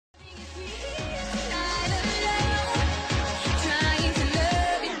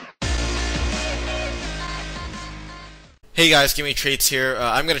Hey guys, Gimme Trades here.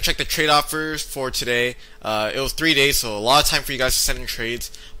 I'm going to check the trade offers for today. It was 3 days, so a lot of time for you guys to send in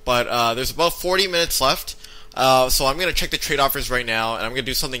trades. But there's about 40 minutes left. So I'm going to check the trade offers right now, and I'm going to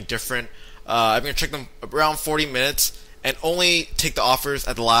do something different. I'm going to check them around 40 minutes and only take the offers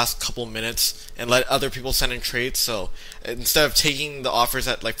at the last couple minutes and let other people send in trades. So instead of taking the offers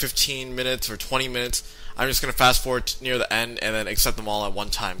at like 15 minutes or 20 minutes, I'm just going to fast forward to near the end and then accept them all at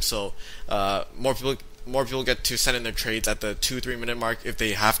one time. So more people get to send in their trades at the 2-3 minute mark if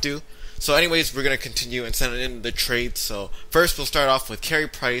they have to. So anyways, we're going to continue and send in the trades. So first we'll start off with Carey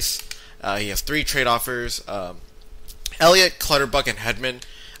Price. He has 3 trade offers. Elliott, Clutterbuck, and Hedman.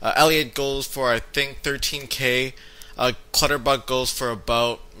 Elliott goes for I think 13K. Clutterbuck goes for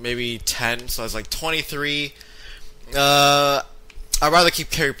about maybe 10, so that's like 23. I'd rather keep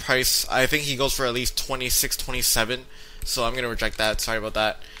Carey Price. I think he goes for at least 26, 27. So I'm going to reject that. Sorry about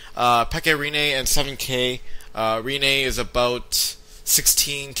that. Peke Rinne and 7K. Rinne is about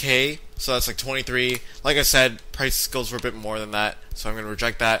 16K, so that's like 23. Like I said, Price goes for a bit more than that, so I'm going to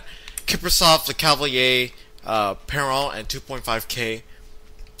reject that. Kiprusoff, Le Cavalier, Perron, and 2.5K.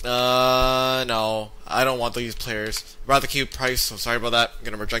 No, I don't want these players. I'd rather keep Price, so sorry about that. I'm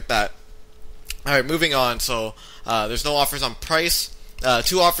going to reject that. Alright, moving on. So, there's no offers on Price.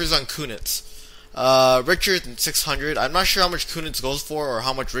 2 offers on Kunitz. Richards and 600. I'm not sure how much Kunitz goes for or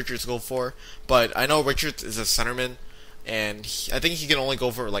how much Richards go for, but I know Richards is a centerman, and I think he can only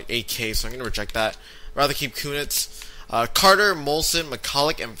go for like 8K, so I'm going to reject that. I'd rather keep Kunitz. Carter, Molson,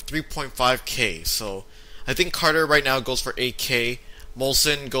 McCulloch, and 3.5K. So, I think Carter right now goes for 8K.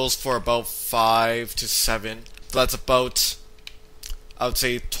 Molson goes for about 5 to 7. So that's about, I would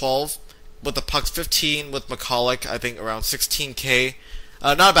say, 12. With the pucks, 15. With McCulloch, I think around 16K.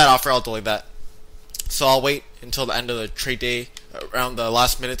 Not a bad offer, I'll delete that. So I'll wait until the end of the trade day, around the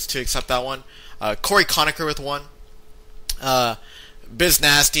last minutes, to accept that one. Corey Conacher with 1. Biz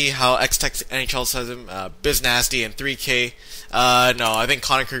Nasty, how X-Tech NHL says him, Biz Nasty and 3K. No, I think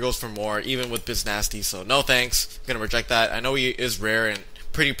Conacher goes for more, even with Biz Nasty, so no thanks. I'm going to reject that. I know he is rare and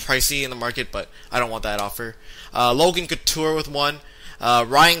pretty pricey in the market, but I don't want that offer. Logan Couture with 1.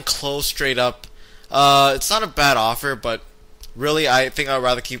 Ryan Close straight up. It's not a bad offer, but really I think I'd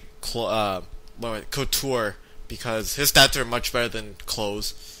rather keep Couture because his stats are much better than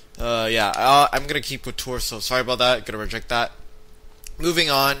Close. I'm going to keep Couture, so sorry about that. Going to reject that. Moving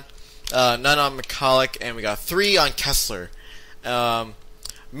on, none on McCulloch, and we got 3 on Kessler.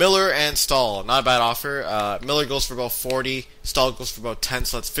 Miller and Stahl, not a bad offer. Miller goes for about 40, Stahl goes for about 10,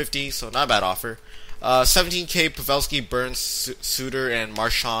 so that's 50, so not a bad offer. 17K, Pavelski, Burns, Suter, and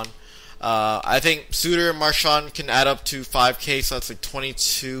Marchand. I think Suter and Marchand can add up to 5K, so that's like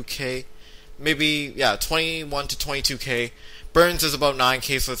 22K. Maybe, 21 to 22K. Burns is about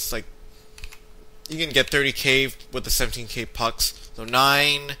 9K, so it's like, you can get 30K with the 17K pucks. So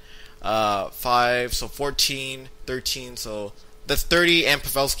 9, 5, so 14, 13, so that's 30, and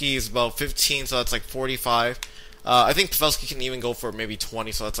Pavelski is about 15, so that's like 45. I think Pavelski can even go for maybe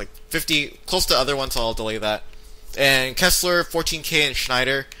 20, so that's like 50, close to the other ones, so I'll delay that. And Kessler, 14K, and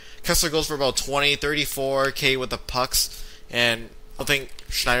Schneider. Kessler goes for about 20, 34K with the pucks, and I think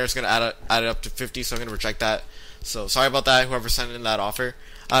Schneider's going to add it up to 50, so I'm going to reject that. So sorry about that, whoever sent in that offer.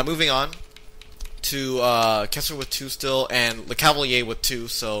 Moving on to Kessler with 2 still, and Le Cavalier with 2.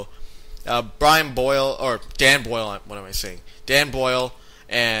 So Dan Boyle, what am I saying? Dan Boyle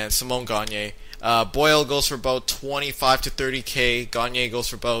and Simone Gagne. Boyle goes for about 25 to 30K. Gagne goes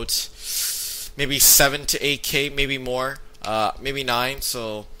for about maybe 7 to 8K, maybe more, maybe 9.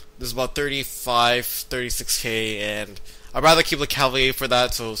 So this is about 35, 36K, and I'd rather keep Le Cavalier for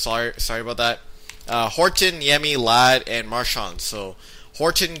that. So sorry about that. Horton, Yemi, Ladd, and Marchand. So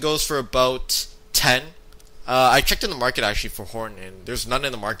Horton goes for about 10. I checked in the market actually for Horton, and there's none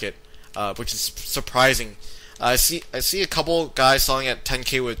in the market, which is surprising. I see a couple guys selling at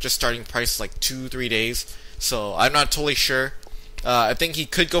 10K with just starting price like 2-3 days, so I'm not totally sure. I think he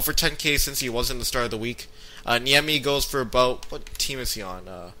could go for 10K since he wasn't the start of the week. Niemi goes for about, what team is he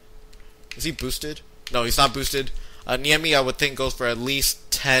on? Is he boosted? No, he's not boosted. Niemi, I would think, goes for at least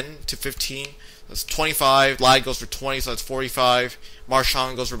 10 to 15. That's 25. Ladd goes for 20, so that's 45.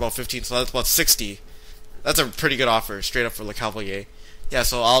 Marchand goes for about 15, so that's about 60. That's a pretty good offer, straight up for Le Cavalier. Yeah,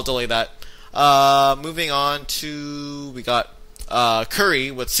 so I'll delay that. Moving on to, we got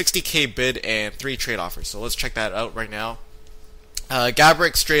Curry with 60K bid and 3 trade offers. So let's check that out right now.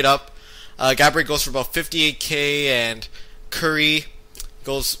 Gabrick straight up. Gabrick goes for about 58K, and Curry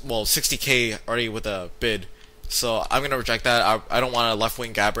goes, 60K already with a bid. So I'm going to reject that. I don't want a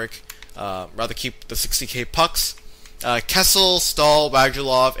left-wing Gabrick. Rather keep the 60K pucks. Kessel, Stahl,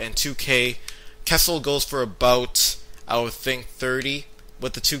 Radulov, and 2K. Kessel goes for about I would think 30.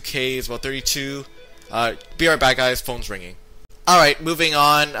 With the 2K is about 32. Be right back, guys. Phone's ringing. Alright, moving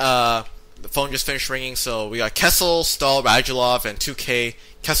on. The phone just finished ringing, so we got Kessel, Stahl, Radulov, and 2K.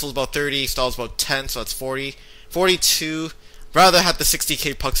 Kessel's about 30, Stahl's about 10, so that's 40. 42. Rather have the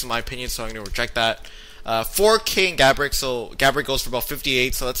 60K pucks in my opinion, so I'm going to reject that. 4K and Gabrick, so Gabrick goes for about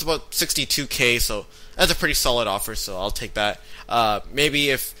 58, so that's about 62K, so that's a pretty solid offer, so I'll take that. Maybe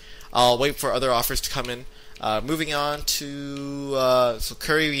if I'll wait for other offers to come in. Moving on to, so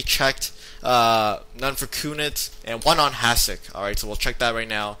Curry we checked, none for Kunitz, and 1 on Hasek. Alright, so we'll check that right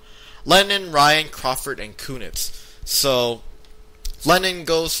now. Lennon, Ryan, Crawford, and Kunitz. So, Lennon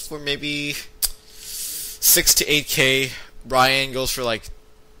goes for maybe 6 to 8K. Ryan goes for like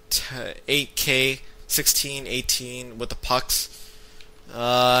 8K, 16, 18 with the pucks.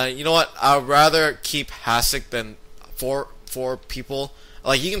 You know what? I'd rather keep Hasek than four people.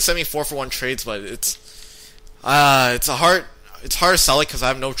 Like, you can send me 4-for-1 trades, but it's hard to sell it because I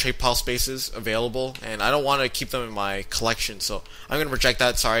have no trade pile spaces available, and I don't want to keep them in my collection, so I'm going to reject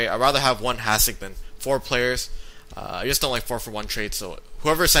that. Sorry, I'd rather have 1 Hasek than 4 players. I just don't like 4-for-1 trades, so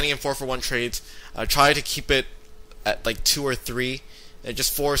whoever is sending in 4-for-1 trades, try to keep it at like 2 or 3.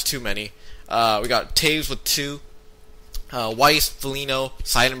 Just 4 is too many. We got Taves with 2. Weiss, Foligno,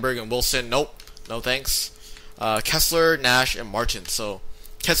 Seidenberg, and Wilson. Nope, no thanks. Kessler, Nash, and Martin. So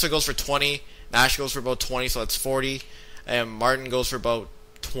Kessler goes for 20. Nash goes for about 20, so that's 40. And Martin goes for about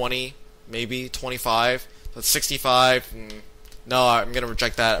 20, maybe 25. That's 65. No, I'm going to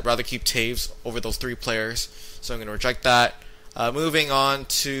reject that. I'd rather keep Taves over those 3 players. So I'm going to reject that. Moving on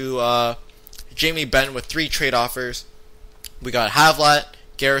to Jamie Benn with 3 trade offers. We got Havlat,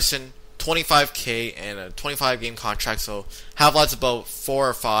 Garrison, 25K, and a 25-game contract. So Havlat's about 4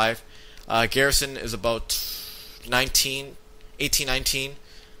 or 5. Garrison is about 18, 19.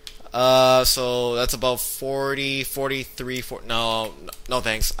 So that's about 40, 43, 40. No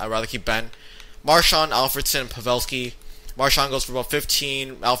thanks. I'd rather keep Ben. Marchand, Alfredson, and Pavelski. Marchand goes for about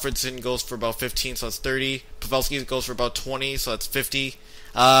 15. Alfredson goes for about 15, so that's 30. Pavelski goes for about 20, so that's 50.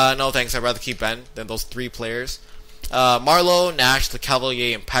 No thanks. I'd rather keep Ben than those 3 players. Marlowe, Nash,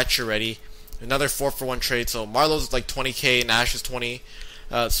 LeCavalier, and Pacioretty. Another 4-for-1 trade. So Marlowe's like 20K, Nash is 20.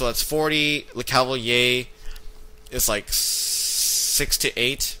 So that's 40. LeCavalier is like 6 to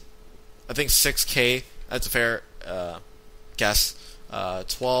 8. I think 6K. That's a fair guess.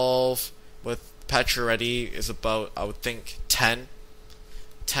 12 with Pacioretty is about, I would think, 10.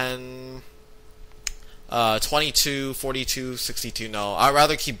 22, 42, 62. No, I'd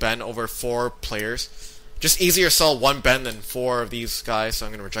rather keep Ben over 4 players. Just easier to sell 1 Ben than 4 of these guys, so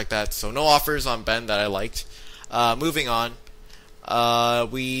I'm going to reject that. So no offers on Ben that I liked. Moving on,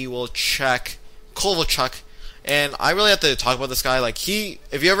 we will check Kovalchuk. And I really have to talk about this guy. Like,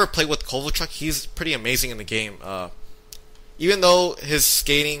 if you ever play with Kovalchuk, he's pretty amazing in the game. Even though his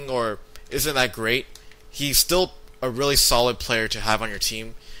skating isn't that great, he's still a really solid player to have on your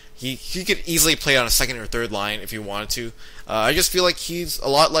team. He could easily play on a 2nd or 3rd line if you wanted to. I just feel like he's a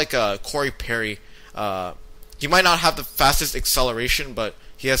lot like Corey Perry. He might not have the fastest acceleration, but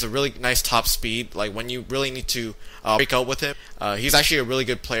he has a really nice top speed. Like, when you really need to break out with him, he's actually a really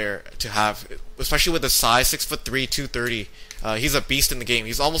good player to have, especially with his size, 6'3", 230. He's a beast in the game.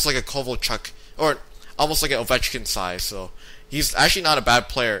 He's almost like a Kovalchuk, or almost like an Ovechkin size. So he's actually not a bad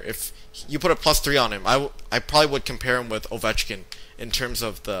player. If you put a +3 on him, I probably would compare him with Ovechkin in terms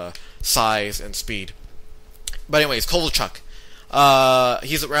of the size and speed. But anyways, Kovalchuk.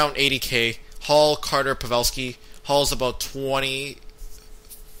 He's around 80K. Hall, Carter, Pavelski. Hall's about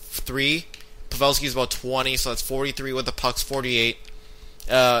 23. Pavelski's about 20, so that's 43 with the pucks, 48.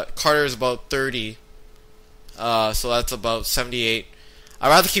 Carter is about 30, so that's about 78. I'd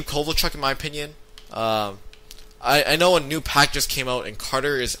rather keep Kovalchuk in my opinion. I know a new pack just came out and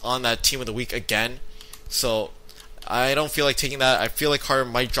Carter is on that team of the week again, so I don't feel like taking that. I feel like Carter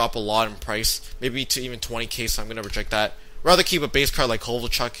might drop a lot in price, maybe to even 20K, so I'm going to reject that. Rather keep a base card like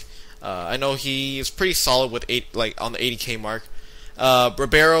Kovalchuk. I know he is pretty solid with on the 80K mark.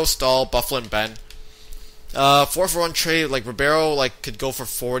 Ribeiro, Stahl, Buffalo, and Ben. 4-for-1 trade, like Ribeiro could go for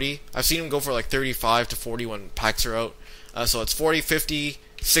 40. I've seen him go for like 35 to 40 when packs are out. So it's 40, 50,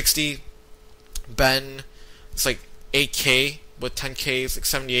 60. Ben, it's like 8K with 10K, it's like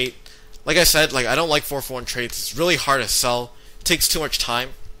 78. Like I said, I don't like 4-for-1 trades. It's really hard to sell. It takes too much time.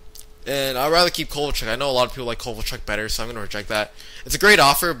 And I'd rather keep Kovalchuk. I know a lot of people like Kovalchuk better, so I'm going to reject that. It's a great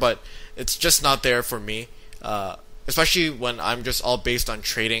offer, but it's just not there for me. Especially when I'm just all based on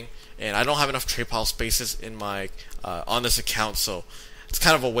trading, and I don't have enough trade pile spaces in my on this account, so it's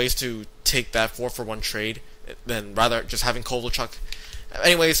kind of a waste to take that 4-for-1 trade than rather just having Kovalchuk.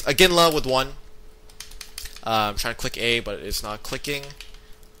 Anyways, Aginla with 1. I'm trying to click A, but it's not clicking.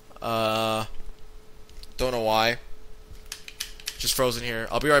 Don't know why. Just frozen here.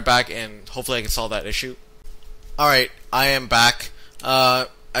 I'll be right back, and hopefully I can solve that issue. Alright, I am back. I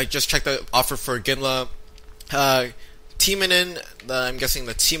just checked the offer for Ginla. Teaminen, I'm guessing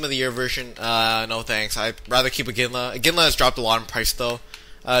the Team of the Year version. No thanks. I'd rather keep a Ginla. Ginla has dropped a lot in price though.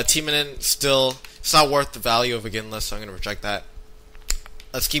 Teaminen still, it's not worth the value of a Ginla, so I'm going to reject that.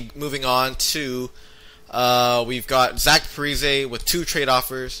 Let's keep moving on to, we've got Zach Parise with 2 trade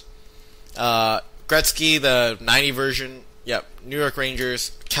offers. Gretzky, the 90 version. Yep, New York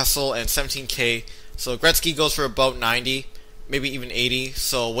Rangers, Kessel, and 17K. So Gretzky goes for about 90, maybe even 80.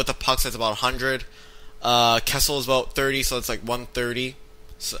 So with the pucks, that's about 100. Kessel is about 30, so it's like 130.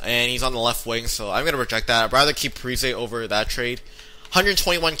 So, and he's on the left wing, so I'm going to reject that. I'd rather keep Parise over that trade.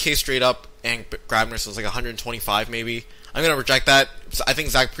 121K straight up, and Grabner, so it's like 125 maybe. I'm going to reject that. So I think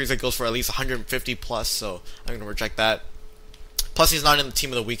Zach Parise goes for at least 150 plus, so I'm going to reject that. Plus, he's not in the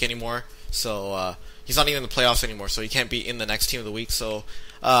Team of the Week anymore, so he's not even in the playoffs anymore, so he can't be in the next Team of the Week, so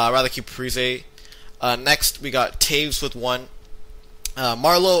I'd rather keep Parise. Next, we got Taves with 1.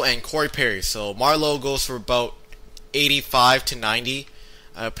 Marleau and Corey Perry. So Marleau goes for about 85 to 90.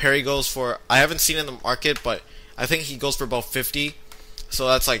 Perry goes for, I haven't seen it in the market, but I think he goes for about 50. So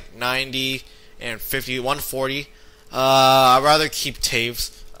that's like 90 and 50, 140. I'd rather keep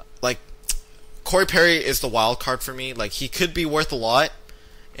Taves. Like, Corey Perry is the wild card for me. Like, he could be worth a lot.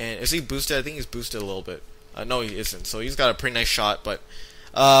 And is he boosted? I think he's boosted a little bit. No, he isn't. So he's got a pretty nice shot, but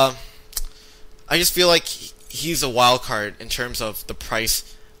I just feel like he's a wild card in terms of the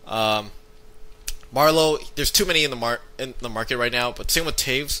price. Marleau, there's too many in the market right now, but same with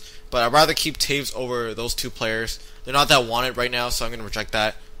Taves. But I'd rather keep Taves over those 2 players. They're not that wanted right now, so I'm going to reject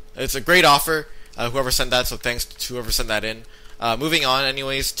that. It's a great offer, whoever sent that, so thanks to whoever sent that in. Moving on,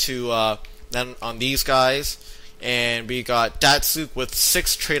 anyways, to then on these guys. And we got Datsuk with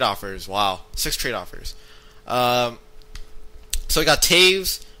 6 trade offers. Wow, 6 trade offers. So we got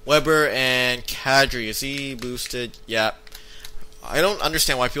Taves, Weber, and Kadri. Is he boosted? Yeah. I don't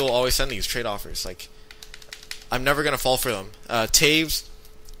understand why people always send these trade offers. Like, I'm never going to fall for them. Taves,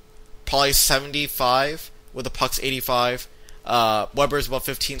 probably 75, with the pucks 85. Weber's about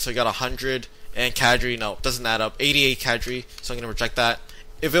 15, so he got 100. And Kadri, no, doesn't add up. 88 Kadri, so I'm going to reject that.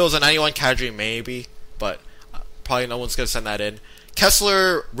 If it was a 91 Kadri, maybe, but probably no one's going to send that in.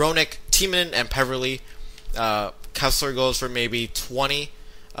 Kessler, Roenick, Tiemann, and Peverly. Kessler goes for maybe 20.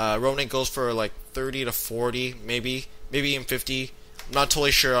 Roenick goes for like 30 to 40, maybe even 50. I'm not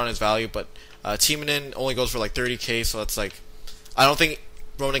totally sure on his value, but Tiemann only goes for like 30K, so that's like, I don't think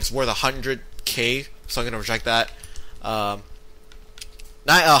Roenick's worth 100K, so I'm going to reject that.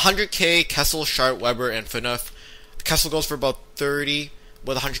 100K, Kessel, Sharp, Weber, and Phaneuf. Kessel goes for about 30,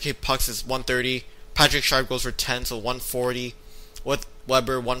 with 100K pucks is 130. Patrick Sharp goes for 10, so 140. With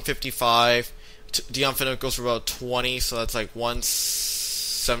Weber, 155. Dion Phaneuf goes for about 20, so that's like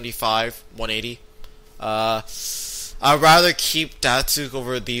 175, 180. I'd rather keep Datsuk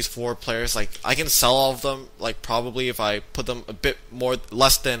over these 4 players. Like, I can sell all of them, like, probably if I put them a bit more,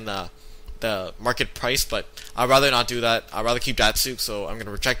 less than the market price, but I'd rather not do that. I'd rather keep Datsuk, so I'm going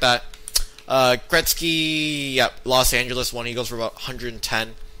to reject that. Gretzky, yeah, Los Angeles one, he goes for about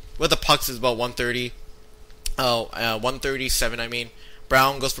 110. With the pucks is about 130. 137, I mean.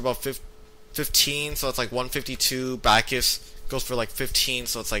 Brown goes for about 15, so it's like 152. Backus goes for like 15,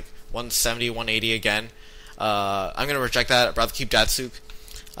 so it's like 170, 180 again. I'm going to reject that. I'd rather keep Datsuk.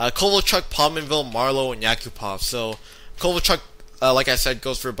 Kovalchuk, Pominville, Marleau, and Yakupov. So Kovalchuk, like I said,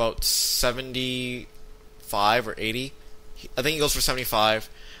 goes for about 75 or 80. I think he goes for 75.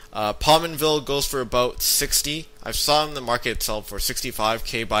 Pominville goes for about 60. I saw him in the market itself for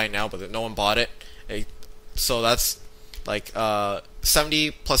 65K by now, but no one bought it. So that's like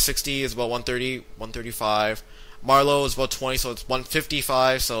 70 plus 60 is about 130, 135. Marleau is about 20, so it's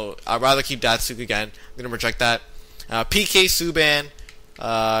 155. So I'd rather keep Datsuk again. I'm going to reject that. PK Subban,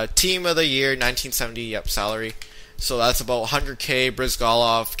 Team of the Year, 1970, yep, salary. So that's about 100K.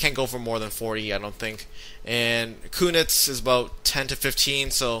 Brizgalov can't go for more than 40, I don't think. And Kunitz is about 10 to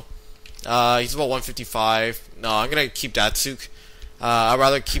 15, so he's about 155. No, I'm going to keep Datsuk. I'd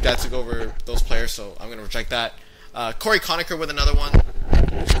rather keep Datsuk over those players, so I'm going to reject that. Corey Conacher with another one.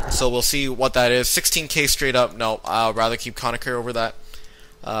 So we'll see what that is. 16K straight up. No, I'd rather keep Conacher over that.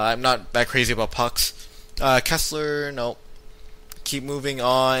 I'm not that crazy about pucks. Kessler, no. Keep moving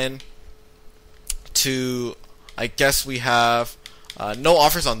on to, I guess we have no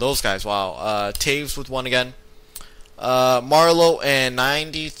offers on those guys. Wow. Taves with one again. Marleau and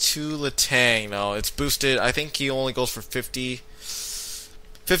 92 Letang. No, it's boosted. I think he only goes for 50.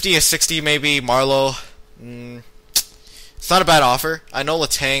 50 and 60 maybe. Marleau, It's not a bad offer. I know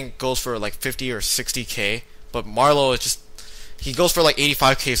Letang goes for like 50 or 60k, but Marlowe is just, he goes for like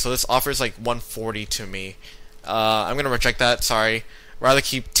 85k, so this offer is like 140 to me. I'm gonna reject that. Sorry. Rather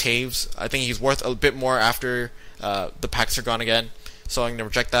keep Taves. I think he's worth a bit more after the packs are gone again, so I'm gonna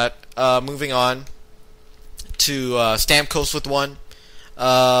reject that. Moving on to Stamkos with one.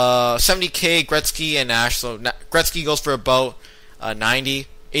 70k Gretzky and Nash. So Gretzky goes for about 80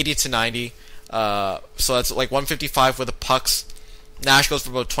 to 90. So that's like 155 with the pucks. Nash goes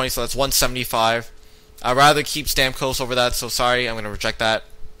for about 20, so that's 175. I'd rather keep Stamkos over that, so sorry, I'm going to reject that.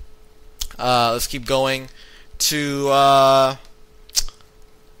 Let's keep going to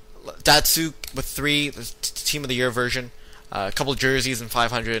Datsuk with 3, the Team of the Year version. A couple jerseys and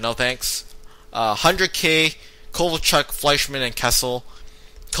 500, no thanks. 100k Kovalchuk, Fleischmann, and Kessel.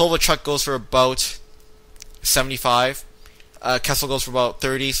 Kovalchuk goes for about 75. Kessel goes for about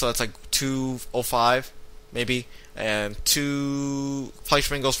 30, so that's like 205 maybe, and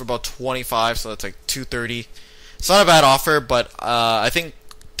Fleischmann goes for about 25, so that's like 230. It's not a bad offer, but I think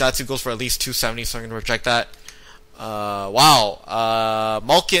Datsu goes for at least 270, so I'm gonna reject that.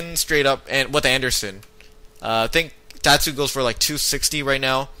 Malkin straight up and with Anderson. I think Datsu goes for like 260 right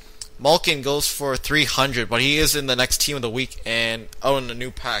now. Malkin goes for 300, but he is in the next Team of the Week and in the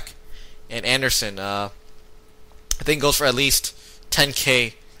new pack. And Anderson, I think goes for at least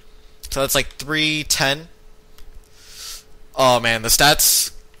 10k, so that's like 310. Oh man, the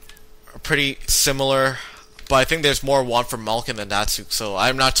stats are pretty similar, but I think there's more want for Malkin than Datsuk, so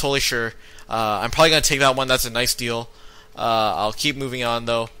I'm not totally sure. I'm probably gonna take that one. That's a nice deal. I'll keep moving on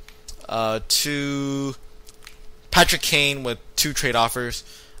though to Patrick Kane with 2 trade offers.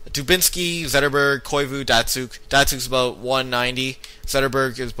 Dubinsky, Zetterberg, Koivu, Datsuk. Datsuk's about 190.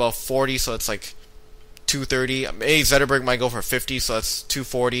 Zetterberg is about 40, so it's like 230. Maybe Zetterberg might go for 50, so that's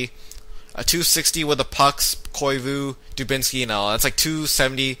 240. 260 with the pucks, Koivu, Dubinsky, no, that's like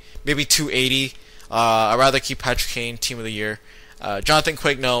 270, maybe 280. I'd rather keep Patrick Kane, Team of the Year. Jonathan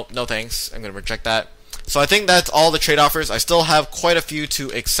Quick, no thanks. I'm going to reject that. So I think that's all the trade offers. I still have quite a few to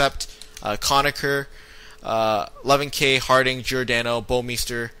accept. Conacher, 11k, Harding, Giordano,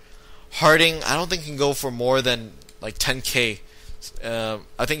 Bouwmeester. Harding, I don't think he can go for more than like 10k.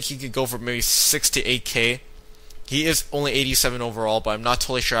 I think he could go for maybe 6 to 8k. He is only 87 overall, but I'm not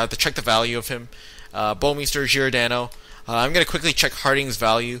totally sure. I have to check the value of him. Bouwmeester, Giordano. I'm going to quickly check Harding's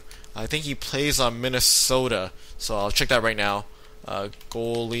value. I think he plays on Minnesota, so I'll check that right now.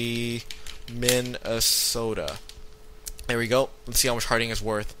 Goalie, Minnesota. There we go. Let's see how much Harding is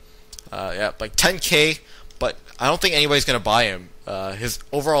worth. Yeah, like 10k, but I don't think anybody's going to buy him. His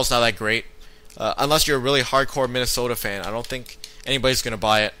overall is not that great. Unless you're a really hardcore Minnesota fan, I don't think anybody's going to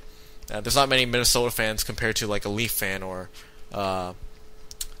buy it. There's not many Minnesota fans compared to like a Leaf fan or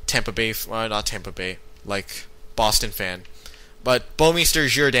Tampa Bay, well, not Tampa Bay, like Boston fan. But Bouwmeester,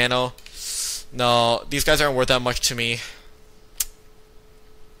 Giordano, no, these guys aren't worth that much to me.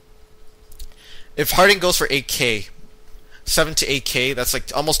 If Harding goes for 8k, 7 to 8k, that's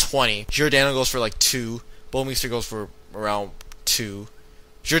like almost 20. Giordano goes for like 2. Bouwmeester goes for around 2.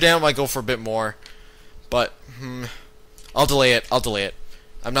 Giordano might go for a bit more, but I'll delay it.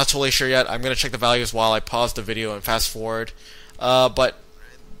 I'm not totally sure yet. I'm going to check the values while I pause the video and fast forward. But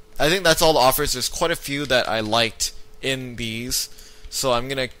I think that's all the offers. There's quite a few that I liked in these, so I'm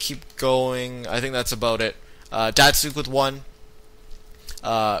going to keep going. I think that's about it. Datsuk with 1.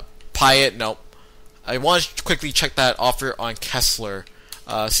 Pyatt, nope. I want to quickly check that offer on Kessler.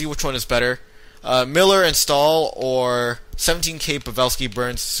 See which one is better. Miller and Stahl, or 17k Pavelski,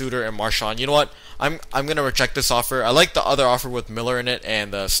 Burns, Suter, and Marchand. You know what? I'm gonna reject this offer. I like the other offer with Miller in it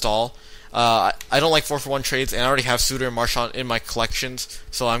and Stahl. I don't like 4-for-1 trades, and I already have Suter and Marchand in my collections,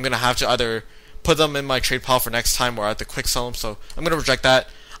 so I'm gonna have to either put them in my trade pile for next time or I have to quick sell them. So I'm gonna reject that.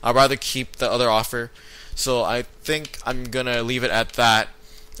 I'd rather keep the other offer. So I think I'm gonna leave it at that.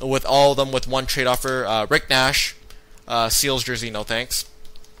 With all of them with 1 trade offer. Rick Nash, Seals jersey, no thanks.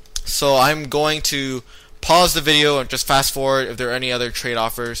 So I'm going to pause the video and just fast forward if there are any other trade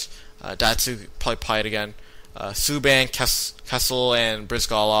offers. Datsuk, probably Pyatt again. Subban, Kessel, and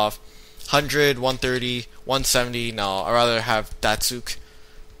Brizgalov. 100, 130, 170. No, I'd rather have Datsuk.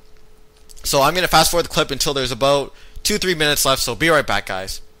 So I'm going to fast forward the clip until there's about 2-3 minutes left, so be right back,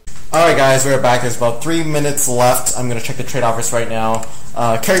 guys. Alright guys, we're back. There's about 3 minutes left. I'm going to check the trade offers right now.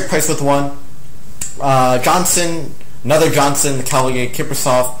 Carey Price with 1. Johnson, another Johnson, the Cavalier,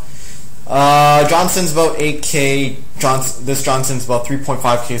 Kiprusoff. Johnson's about 8k. This Johnson's about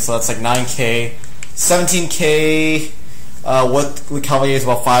 3.5k, so that's like 9k. 17k. What the Cavalier is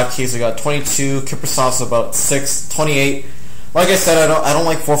about 5k, so we got 22. Kiprusoff's about 6. 28. Like I said, I don't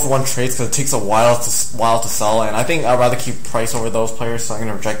like 4-for-1 trades because it takes a while to sell, and I think I'd rather keep price over those players, so I'm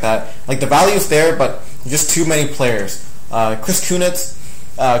gonna reject that. Like the value's there, but just too many players. Chris Kunitz,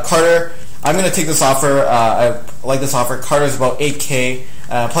 Carter. I'm gonna take this offer. I like this offer. Carter's about 8K.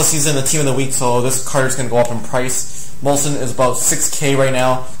 Plus he's in the team of the week, so this Carter's gonna go up in price. Molson is about 6K right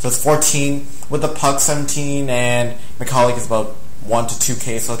now, so it's 14 with the puck, 17, and McCulloch is about 1 to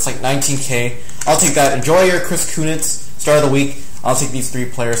 2K, so it's like 19K. I'll take that. Enjoy your Chris Kunitz start of the week. I'll take these 3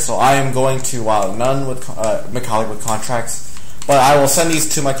 players, so I am going to none with McCulloch with contracts, but I will send these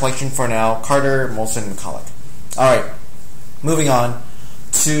to my collection for now. Carter, Molson, McCulloch. All right, moving on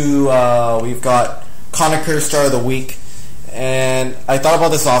to we've got Conacher start of the week, and I thought about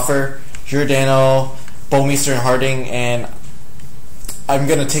this offer: Giordano, Bouwmeester, and Harding, and I'm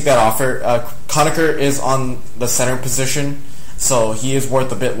gonna take that offer. Conacher is on the center position, so he is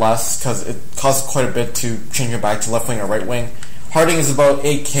worth a bit less because it costs quite a bit to change him back to left wing or right wing. Harding is about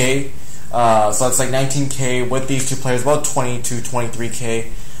 8K, so that's like 19K with these 2 players, about 20 to 23K.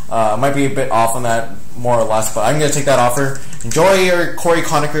 Might be a bit off on that, more or less, but I'm going to take that offer. Enjoy your Corey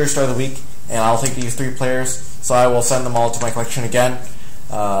Conacher start of the week, and I'll take these 3 players, so I will send them all to my collection again,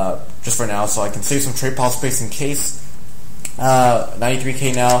 just for now, so I can save some trade pile space in case.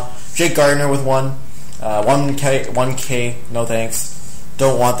 93K now. Jake Gardner with 1. 1K, no thanks.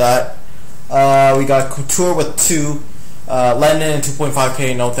 Don't want that. We got Couture with 2. Lennon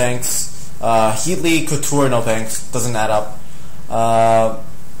 2.5K, no thanks. Heatley, Couture, no thanks. Doesn't add up.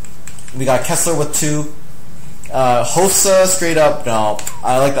 We got Kessler with 2. Hossa, straight up, no.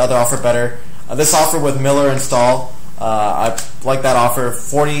 I like the other offer better. This offer with Miller and Stahl, I like that offer.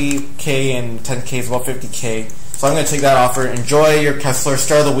 40K and 10K is about 50K. So I'm going to take that offer. Enjoy your Kessler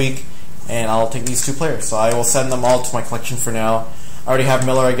start of the week, and I'll take these 2 players. So I will send them all to my collection for now. I already have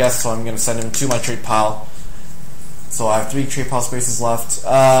Miller, I guess, so I'm going to send him to my trade pile. So I have 3 trade pile spaces left.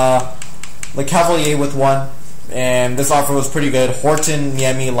 Le Cavalier with 1, and this offer was pretty good. Horton,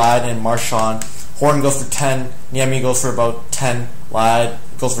 Niemi, Ladd, and Marchand. Horton goes for 10. Niemi goes for about 10. Ladd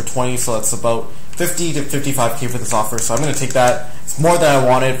goes for 20, so that's about 50 to 55K for this offer. So I'm going to take that. It's more than I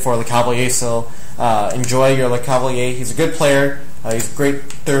wanted for Le Cavalier, so enjoy your Le Cavalier. He's a good player. He's a great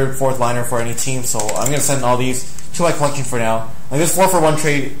 3rd, 4th liner for any team, so I'm going to send all these to my collection for now. Like this 4-for-1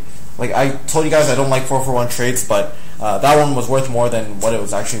 trade, like I told you guys, I don't like 4-for-1 trades, but that one was worth more than what it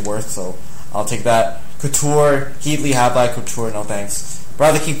was actually worth, so I'll take that. Couture, Heatley, Havlat, Couture, no thanks.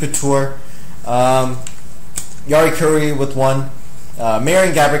 Rather keep Couture. Yari Curry with 1.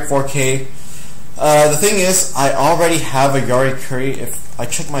 Marion Gabrick 4K. The thing is, I already have a Yari Curry. If I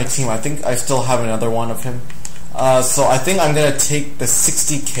check my team, I think I still have another one of him. So I think I'm going to take the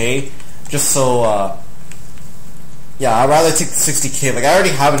 60K just so, yeah, I'd rather take the 60K. Like, I already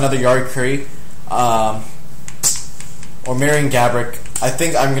have another Yari Curry, or Marion Gabrick. I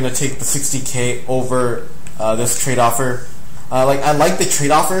think I'm going to take the 60K over this trade offer. Like, I like the trade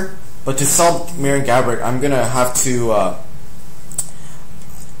offer, but to sell Marion Gabrick, I'm going to have to,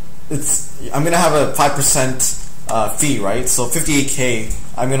 I'm going to have a 5% fee, right? So 58K,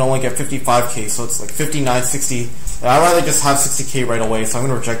 I'm going to only get 55K, so it's like 59, 60. I'd rather just have 60K right away, so I'm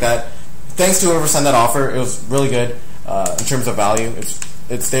going to reject that. Thanks to whoever sent that offer. It was really good in terms of value.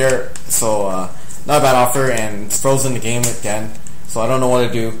 It's there, so not a bad offer, and it's frozen the game again, so I don't know what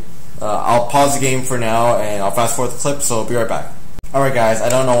to do. I'll pause the game for now, and I'll fast forward the clip, so I'll be right back. Alright guys, I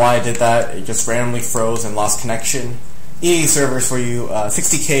don't know why I did that. It just randomly froze and lost connection. EA servers for you.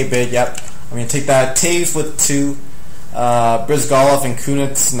 60K bid, yep. I'm going to take that. Taves with 2. Brizgalov and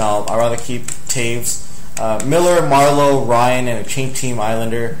Kunitz, no, I'd rather keep Taves. Miller, Marlowe, Ryan, and a chain team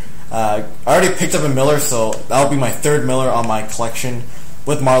Islander. I already picked up a Miller, so that'll be my 3rd Miller on my collection.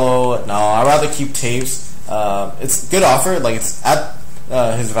 With Marlowe, no, I'd rather keep Taves. It's a good offer, like it's at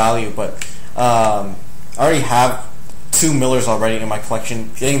his value, but I already have 2 Millers already in my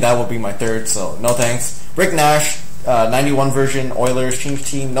collection. Getting that will be my 3rd, so no thanks. Rick Nash, 91 version, Oilers, change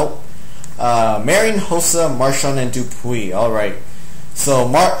team, nope. Marion, Hossa, Marchand, and Dupuis. Alright. So,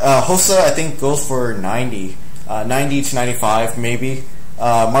 Hossa, I think, goes for 90. 90 to 95, maybe.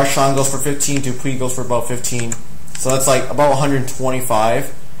 Marchand goes for 15. Dupuis goes for about 15. So, that's like about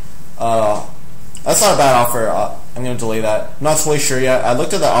 125. That's not a bad offer. I'm going to delay that. I'm not totally sure yet. I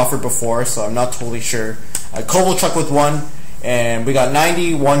looked at that offer before, so I'm not totally sure. Kovalchuk with 1. And we got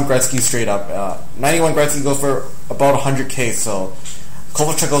 91 Gretzky straight up. 91 Gretzky goes for about 100K, so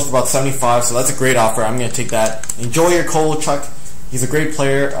Kovalchuk goes for about 75, so that's a great offer. I'm going to take that. Enjoy your Kovalchuk. He's a great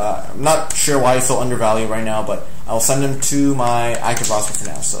player. I'm not sure why he's so undervalued right now, but I'll send him to my active roster for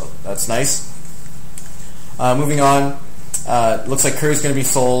now, so that's nice. Moving on, looks like Curry's going to be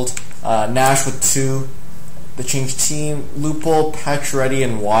sold. Nash with 2. the change team. Lupul, Pacioretty,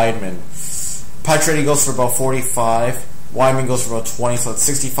 and Wideman. Pacioretty goes for about 45. Wideman goes for about 20, so it's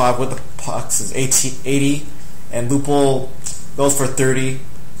 65. With the pucks is 80. And Lupul goes for 30,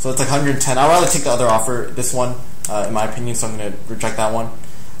 so it's like 110. I'd rather take the other offer, this one, in my opinion, so I'm going to reject that one.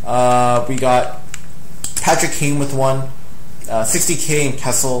 We got Patrick Kane with one. 60K in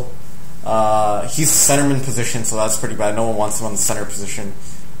Kessel. He's centerman position, so that's pretty bad. No one wants him on the center position.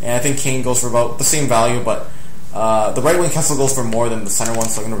 And I think Kane goes for about the same value, but the right wing Kessel goes for more than the center one,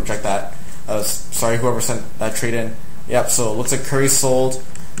 so I'm going to reject that. Sorry, whoever sent that trade in. Yep, so it looks like Curry sold.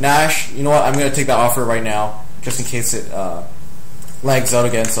 Nash, you know what? I'm going to take that offer right now, just in case it lags out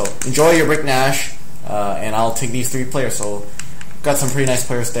again. So enjoy your Rick Nash, and I'll take these 3 players. So got some pretty nice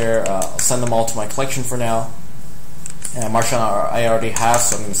players there. I'll send them all to my collection for now. And Marchand I already have,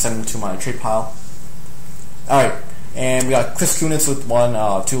 so I'm going to send them to my trade pile. Alright, and we got Chris Kunitz with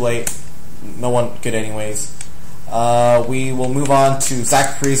one, too late. No one good anyways. We will move on to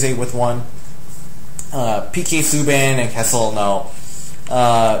Zach Parise with one. PK Subban and Kessel, no.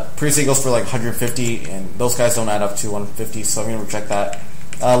 Parise goes for like 150, and those guys don't add up to 150, so I'm going to reject that.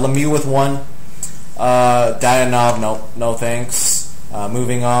 Lemieux with one. Dayanov, no thanks.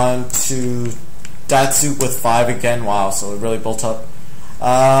 Moving on to Datsuk with 5 again. Wow, so it really built up.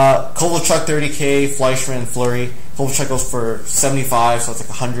 Kovalchuk 30K, Fleischmann, Fleury. Kovalchuk goes for 75, so it's like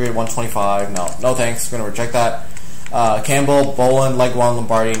 100, 125. No thanks. We're going to reject that. Campbell, Bolin, Legwan,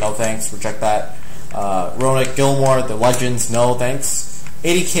 Lombardi, no thanks. Reject that. Ronick, Gilmore, the Legends, no thanks.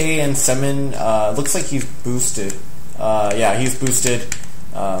 80K and Semin, looks like he's boosted. Yeah, he's boosted.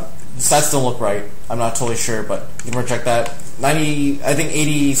 The stats don't look right. I'm not totally sure, but you can reject that. 90, I think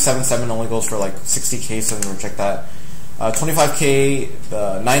 87.7 only goes for like 60K, so I'm going to reject that.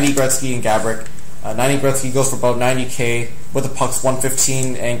 25K, 90 Gretzky and Gabrick. 90 Gretzky goes for about 90K with the pucks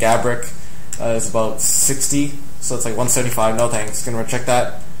 115, and Gabrick is about 60, so it's like 175. No thanks. Going to reject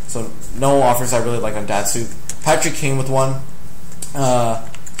that. So no offers I really like on Datsuk. Patrick Kane with one.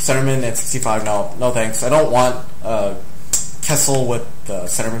 Centerman at 65. No thanks. I don't want Kessel with the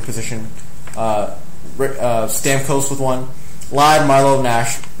centerman position. Stamkos with one. Ladd, Marlowe,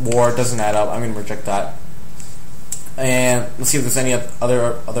 Nash, Ward doesn't add up. I'm going to reject that. And let's see if there's any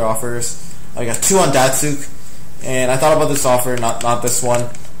other offers. I got 2 on Datsuk, and I thought about this offer, not this one.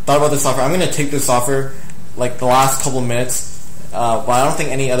 Thought about this offer. I'm going to take this offer like the last couple minutes, but I don't think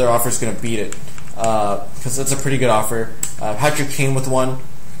any other offer is going to beat it, because it's a pretty good offer. Patrick Kane with one.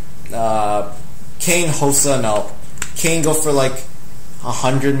 Kane, Hossa, no. Kane goes for like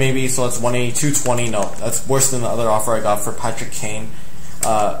 100 maybe, so that's 180, 220. No, that's worse than the other offer I got for Patrick Kane.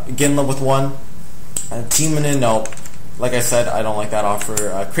 Ginla with one. Timonen, no. Like I said, I don't like that offer.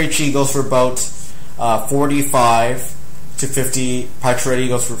 Krejci goes for about 45 to 50. Pacioretty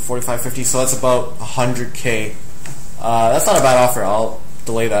goes for 45, 50, so that's about 100K. That's not a bad offer. I'll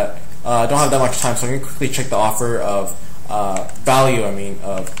delay that. I don't have that much time, so I'm going to quickly check the offer of value,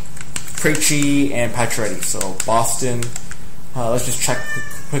 of Krejci and Pacioretty. So Boston, let's just check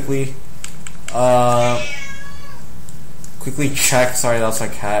quickly. Quickly check. Sorry, that was my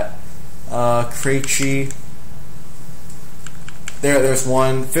cat. Krejci. There's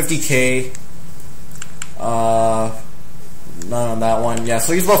one. 50K. None on that one. Yeah,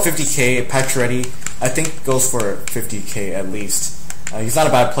 so he's about 50K. Pacioretty, I think, goes for 50K at least. He's not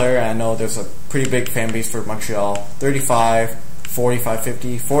a bad player, and I know there's a pretty big fan base for Montreal. 35, 45,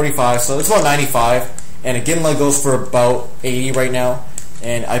 50, 45, so it's about 95. And Ginla goes for about 80 right now,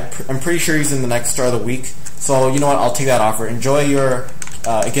 and I'm pretty sure he's in the next start of the week. So you know what? I'll take that offer. Enjoy your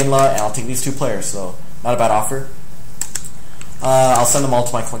Ginla, and I'll take these 2 players. So not a bad offer. I'll send them all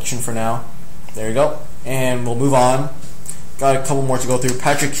to my collection for now. There you go. And we'll move on. Got a couple more to go through.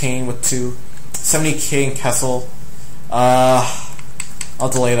 Patrick Kane with 2. 70K in Kessel. I'll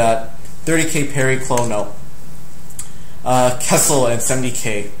delay that. 30K Perry Clo, no. Kessel and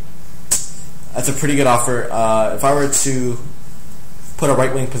 70K. That's a pretty good offer. If I were to put a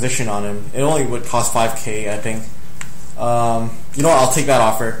right wing position on him, it only would cost 5K, I think. You know what? I'll take that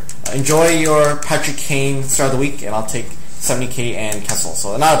offer. Enjoy your Patrick Kane start of the week, and I'll take 70K and Kessel.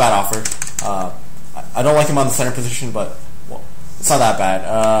 So not a bad offer. I don't like him on the center position, but well, it's not that bad.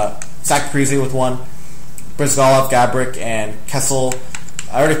 Zach Parise with one. Brizgalov, Gabrick, and Kessel.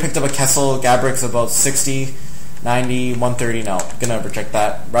 I already picked up a Kessel. Gabrick's about 60, 90, 130. No, gonna reject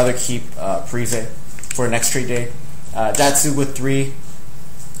that. Rather keep Parise for next trade day. Datsuk with 3.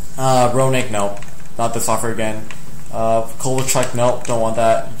 Ronick, no. Not this offer again. Kovalchuk, no. Don't want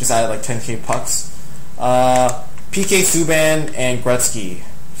that. Just added like 10K pucks. PK Subban and Gretzky.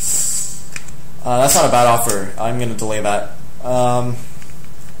 That's not a bad offer. I'm gonna delay that. I'll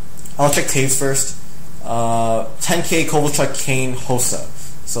check Taves first. 10K Kovalchuk, Kane, Hossa.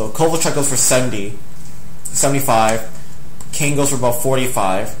 So Kovalchuk goes for 70, 75. Kane goes for about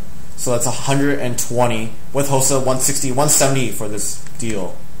 45. So that's 120 with Hossa, 160, 170 for this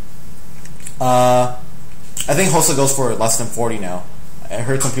deal. I think Hossa goes for less than 40 now. I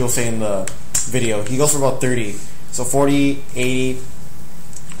heard some people say in the video he goes for about 30. So 40, 80,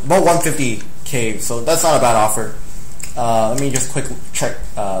 about 150K. So that's not a bad offer. Let me just quick check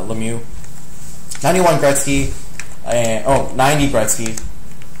Lemieux. 91 Gretzky, and 90 Gretzky,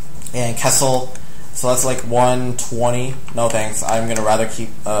 and Kessel. So that's like 120. No thanks. I'm gonna rather keep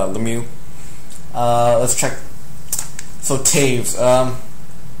Lemieux. Let's check. So Taves.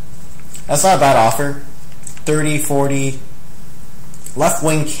 That's not a bad offer. 30, 40. Left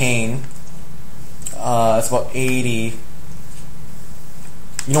wing Kane. That's about 80.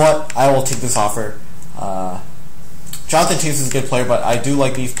 You know what? I will take this offer. Jonathan Taves is a good player, but I do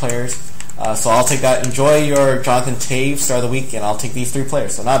like these players. So I'll take that. Enjoy your Jonathan Taves start of the week, and I'll take these 3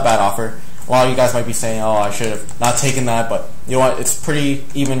 players. So not a bad offer. A lot of you guys might be saying, oh, I should have not taken that, but you know what? It's pretty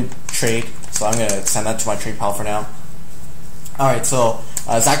even trade, so I'm going to send that to my trade pile for now. Alright, so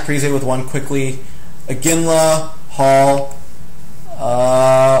Zach Parise with 1 quickly. Iginla, Hall.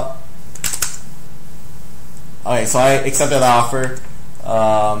 Okay, so I accepted that offer.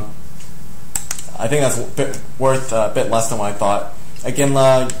 I think that's worth a bit less than what I thought.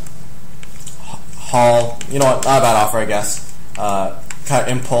 Iginla, Hall, you know what? Not a bad offer, I guess. Kind of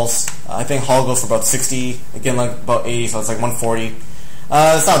impulse. I think Hall goes for about 60. Again, like about 80, so it's like 140.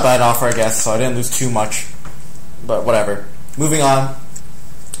 It's not a bad offer, I guess, so I didn't lose too much. But whatever. Moving on.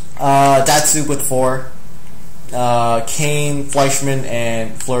 Datsuk with 4. Kane, Fleischmann,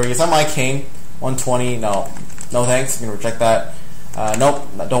 and Fleury. Is that my Kane? 120. No thanks. I'm going to reject that. Nope.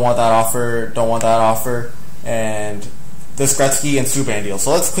 Don't want that offer. Don't want that offer. And this Gretzky and Subban deal.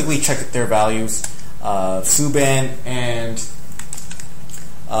 So let's quickly check their values. Subban and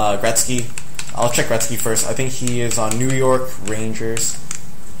Gretzky. I'll check Gretzky first. I think he is on New York Rangers.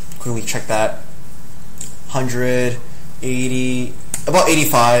 Quickly check that. 180, about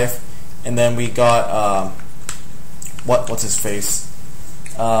 85, and then we got what's his face?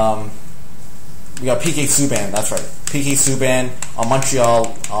 We got PK Subban. That's right, PK Subban on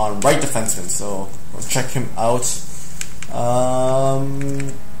Montreal on right defenseman. So we'll check him out.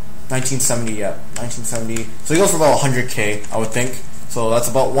 1970, yeah, 1970. So he goes for about 100K, I would think. So that's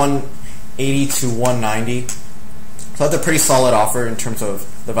about 180 to 190. So that's a pretty solid offer in terms of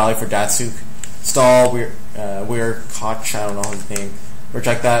the value for Datsuk. Stahl, Weir Koch, I don't know his name.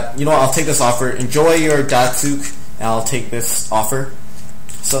 Reject that. You know what? I'll take this offer. Enjoy your Datsuk, and I'll take this offer.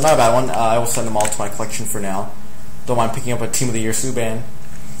 So not a bad one. I will send them all to my collection for now. Don't mind picking up a Team of the Year Subban.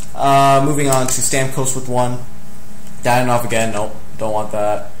 Moving on to Stamkos with 1. Dadonov again. Nope, don't want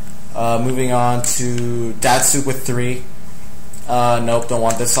that. Moving on to Datsuk with 3. Nope, don't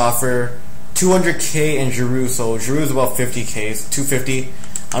want this offer. 200K and Giroux, so Giroux is about 50K, 250.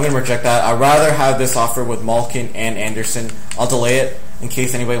 I'm going to reject that. I'd rather have this offer with Malkin and Anderson. I'll delay it in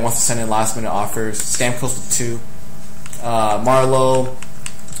case anybody wants to send in last minute offers. Stamkos with 2. Marlowe,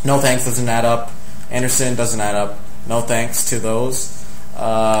 no thanks, doesn't add up. Anderson doesn't add up. No thanks to those.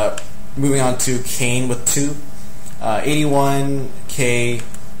 Moving on to Kane with 2. 81K,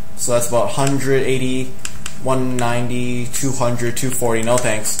 so that's about 180, 190, 200, 240. No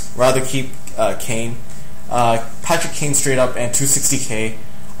thanks. Rather keep Kane. Patrick Kane straight up and 260K.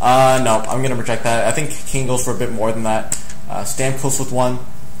 No, I'm going to reject that. I think Kane goes for a bit more than that. Stamkos with 1.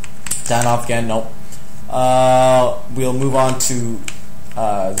 Danov again, nope. We'll move on to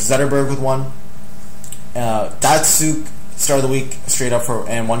Zetterberg with 1. Datsuk, start of the week, straight up for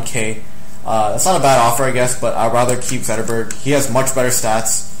and 1K. That's not a bad offer, I guess, but I'd rather keep Zetterberg. He has much better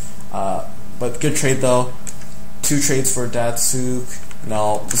stats. But good trade, though. 2 trades for Datsuk.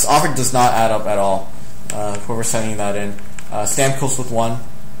 No, this offer does not add up at all. Whoever's sending that in. Stamkos with 1.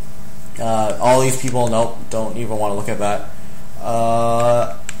 All these people, nope, don't even want to look at that.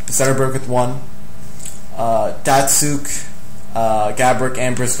 Zetterberg with 1. Datsuk, Gabrick,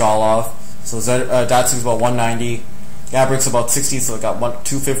 and Brizgalov. So Datsuk's about 190. Gabrick's about 60, so it got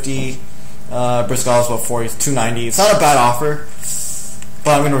 250. Brizgalov's about 40, 290. It's not a bad offer,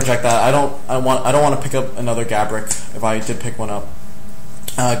 but I'm going to reject that. I don't want to pick up another Gabrick if I did pick one up.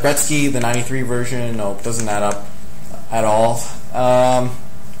 Gretzky, the 93 version, nope, doesn't add up at all.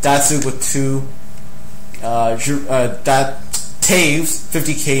 Datsuk with 2. Taves,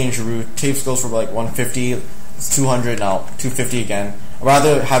 50K in Giroux. Taves goes for like 150. It's 200 now, 250 again. I'd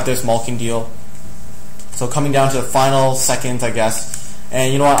rather have this Malkin deal. So coming down to the final seconds, I guess.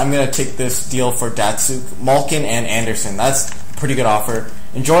 And you know what? I'm going to take this deal for Datsuk, Malkin, and Anderson. That's a pretty good offer.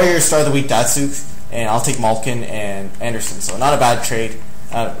 Enjoy your start of the week, Datsuk. and I'll take Malkin and Anderson. So not a bad trade.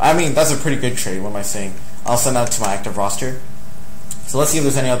 I mean, that's a pretty good trade. What am I saying? I'll send that to my active roster. So let's see if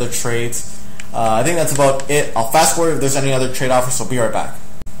there's any other trades. I think that's about it. I'll fast forward if there's any other trade offers, so I'll be right back.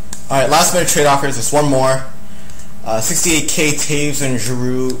 Alright, last minute trade offers. There's one more. 68k Taves and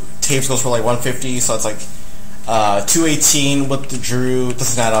Giroux. Taves goes for like 150, so it's like 218 with the Giroux.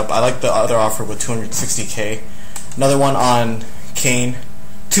 Doesn't add up. I like the other offer with 260k. Another one on Kane.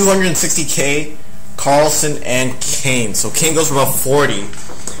 260k, Carlson and Kane. So Kane goes for about 40,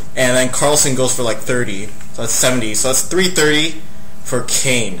 and then Carlson goes for like 30. So that's 70. So that's 330 for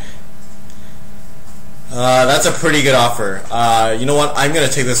Kane. That's a pretty good offer. You know what? I'm going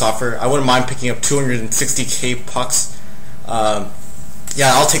to take this offer. I wouldn't mind picking up 260k pucks.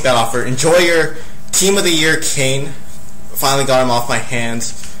 Yeah, I'll take that offer. Enjoy your Team of the Year, Kane. Finally got him off my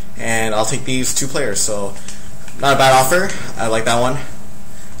hands, and I'll take these two players. So, not a bad offer. I like that one.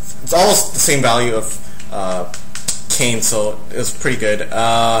 It's almost the same value of Kane, so it was pretty good.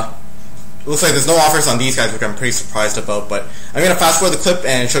 It looks like there's no offers on these guys, which I'm pretty surprised about, but I'm going to fast forward the clip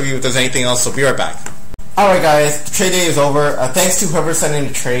and show you if there's anything else, so be right back. Alright guys, the trade day is over. Thanks to whoever sent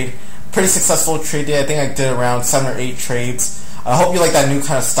in the trade. Pretty successful trade day. I think I did around 7 or 8 trades. I hope you like that new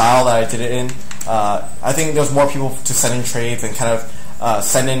kind of style that I did it in. I think there's more people to send in trades and kind of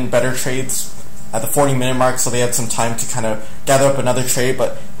send in better trades at the 40-minute mark, so they had some time to kind of gather up another trade.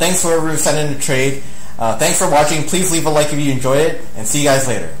 But thanks for whoever sent in the trade. Thanks for watching. Please leave a like if you enjoyed it, and see you guys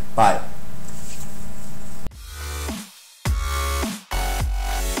later. Bye.